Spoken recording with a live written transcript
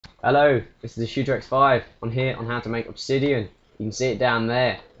Hello, this is the Shooter X5. I'm here on how to make obsidian. You can see it down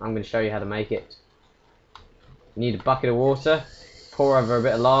there. I'm going to show you how to make it. You need a bucket of water, pour over a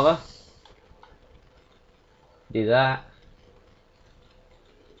bit of lava. Do that.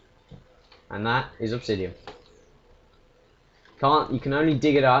 And that is obsidian. You can only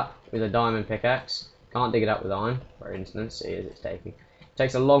dig it up with a diamond pickaxe. Can't dig it up with iron, for instance. See as it's taking. It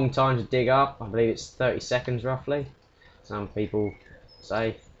takes a long time to dig up. I believe it's 30 seconds roughly. Some people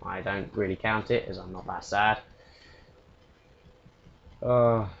say. I don't really count it as I'm not that sad.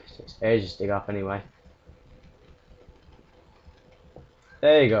 Oh, it's just dig up anyway.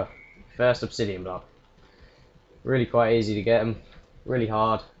 There you go. First obsidian block. Really quite easy to get them. Really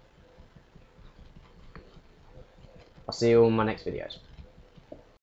hard. I'll see you all in my next videos.